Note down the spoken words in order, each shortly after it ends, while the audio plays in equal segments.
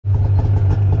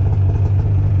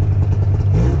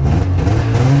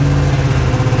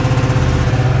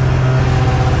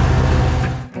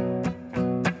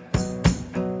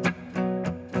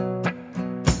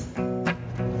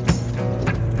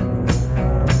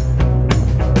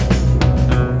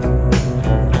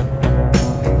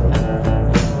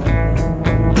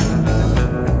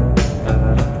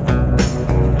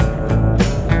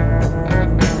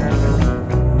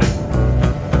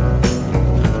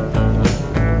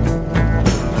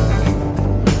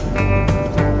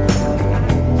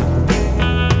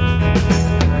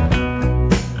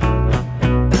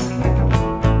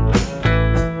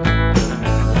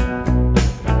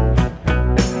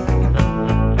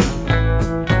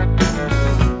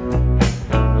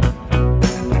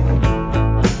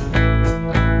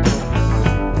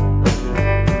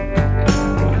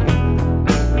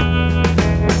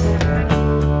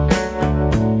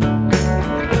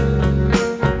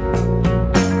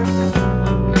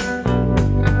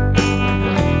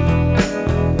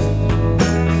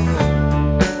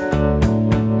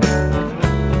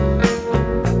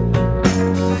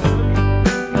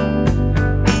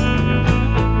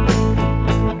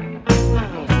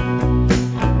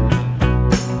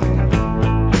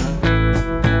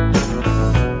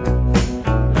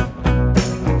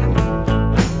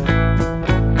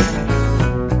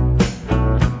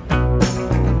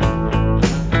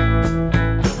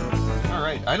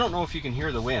I don't know if you can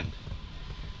hear the wind,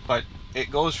 but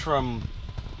it goes from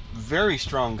very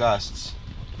strong gusts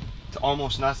to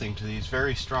almost nothing to these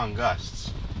very strong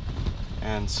gusts.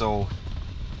 And so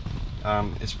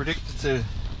it's predicted to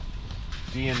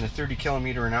be in the 30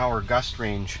 kilometer an hour gust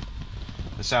range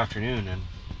this afternoon, and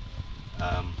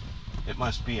it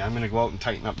must be. I'm going to go out and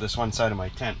tighten up this one side of my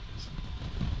tent.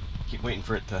 Keep waiting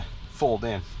for it to fold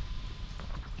in.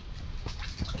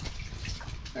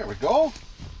 There we go.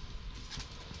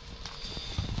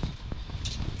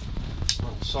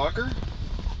 Little sauger.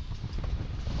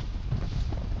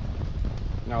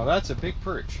 Now that's a big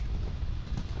perch.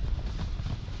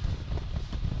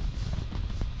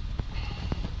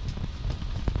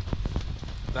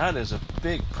 That is a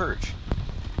big perch.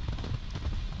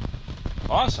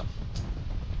 Awesome.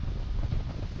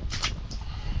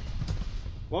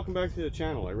 Welcome back to the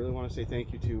channel. I really want to say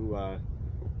thank you to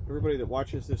everybody that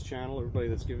watches this channel, everybody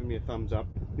that's given me a thumbs up,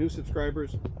 new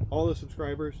subscribers, all the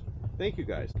subscribers. Thank you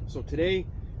guys. So today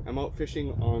I'm out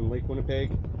fishing on Lake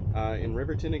Winnipeg in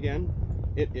Riverton again.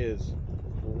 It is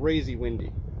crazy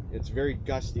windy. It's very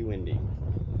gusty windy.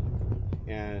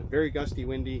 And very gusty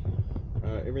windy.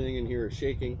 Everything in here is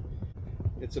shaking.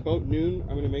 It's about noon.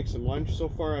 I'm going to make some lunch. So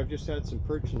far I've just had some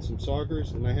perch and some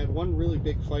saugers, and I had one really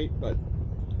big fight but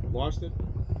lost it.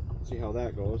 See how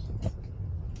that goes.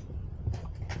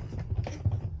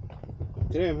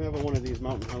 Today I'm having one of these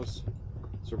Mountain House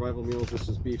survival meals. This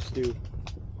is beef stew.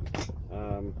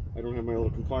 I don't have my little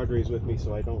compadres with me,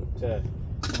 so I'm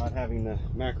not having the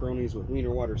macaronis with wiener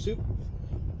water soup.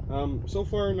 So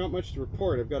far not much to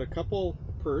report. I've got a couple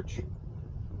perch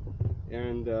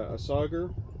and a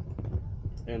sauger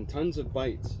and tons of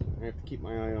bites. I have to keep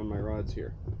my eye on my rods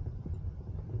here,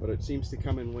 but it seems to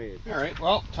come in waves. All right,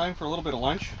 well, time for a little bit of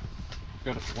lunch.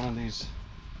 Got one of these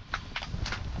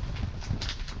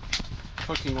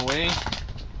cooking away.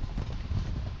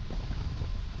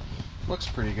 Looks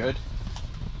pretty good.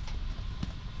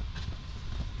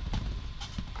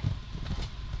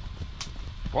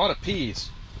 A lot of peas.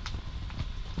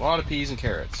 A lot of peas and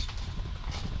carrots.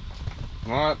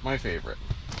 Not my favorite.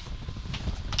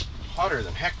 Hotter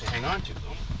than heck to hang on to,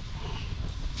 though.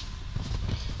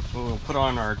 We'll put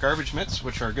on our garbage mitts,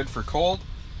 which are good for cold,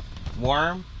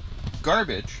 warm,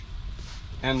 garbage,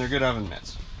 and they're good oven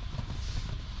mitts.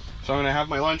 So I'm going to have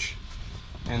my lunch,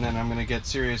 and then I'm going to get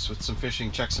serious with some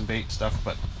fishing, check some bait stuff,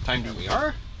 but time to we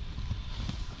are.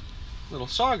 Little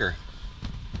sauger.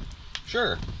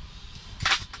 Sure.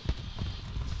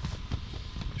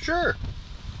 Sure.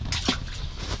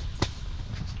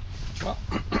 Well,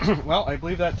 well, I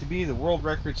believe that to be the world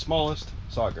record smallest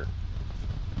sauger.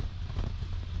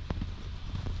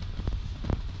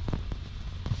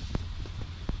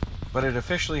 But it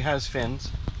officially has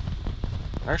fins.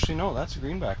 Actually, no, that's a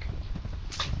greenback.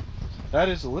 That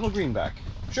is a little greenback.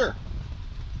 Sure.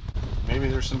 Maybe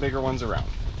there's some bigger ones around.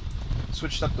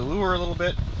 Switched up the lure a little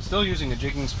bit. Still using a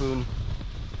jigging spoon.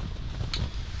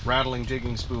 Rattling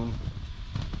jigging spoon.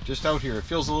 Just out here. It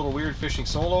feels a little weird fishing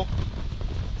solo.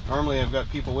 Normally I've got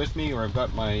people with me, or I've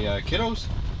got my kiddos.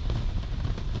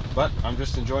 But I'm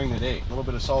just enjoying the day. A little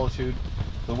bit of solitude.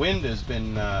 The wind has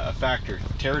been a factor.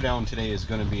 Teardown today is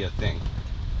going to be a thing.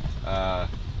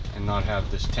 And not have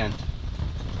this tent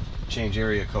change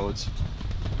area codes.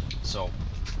 So,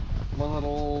 one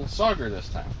little sauger this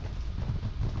time.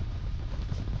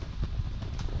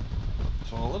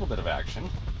 So a little bit of action.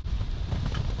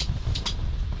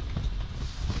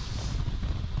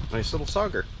 Nice little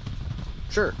sauger.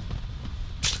 Sure.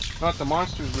 Not the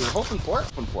monsters we were hoping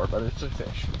for, but it's a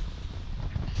fish.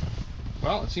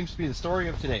 Well, it seems to be the story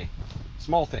of today.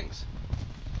 Small things.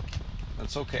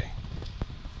 That's okay.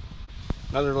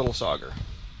 Another little sauger.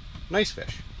 Nice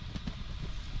fish.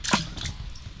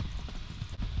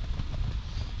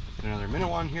 Get another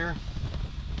minnow on here.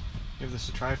 Give this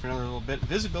a try for another little bit.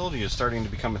 Visibility is starting to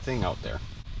become a thing out there.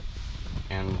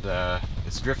 And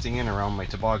it's drifting in around my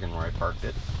toboggan where I parked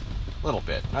it. A little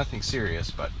bit. Nothing serious,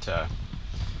 but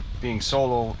being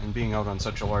solo and being out on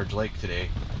such a large lake today,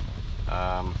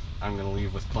 I'm going to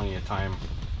leave with plenty of time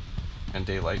and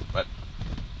daylight, but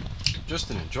just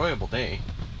an enjoyable day.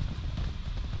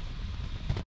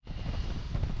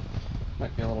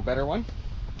 Might be a little better one.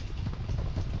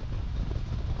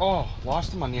 Oh,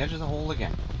 lost him on the edge of the hole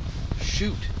again.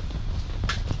 Shoot.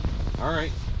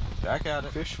 Alright, back at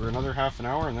it. Fish for another half an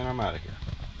hour and then I'm out of here.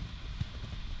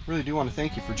 Really do want to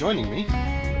thank you for joining me.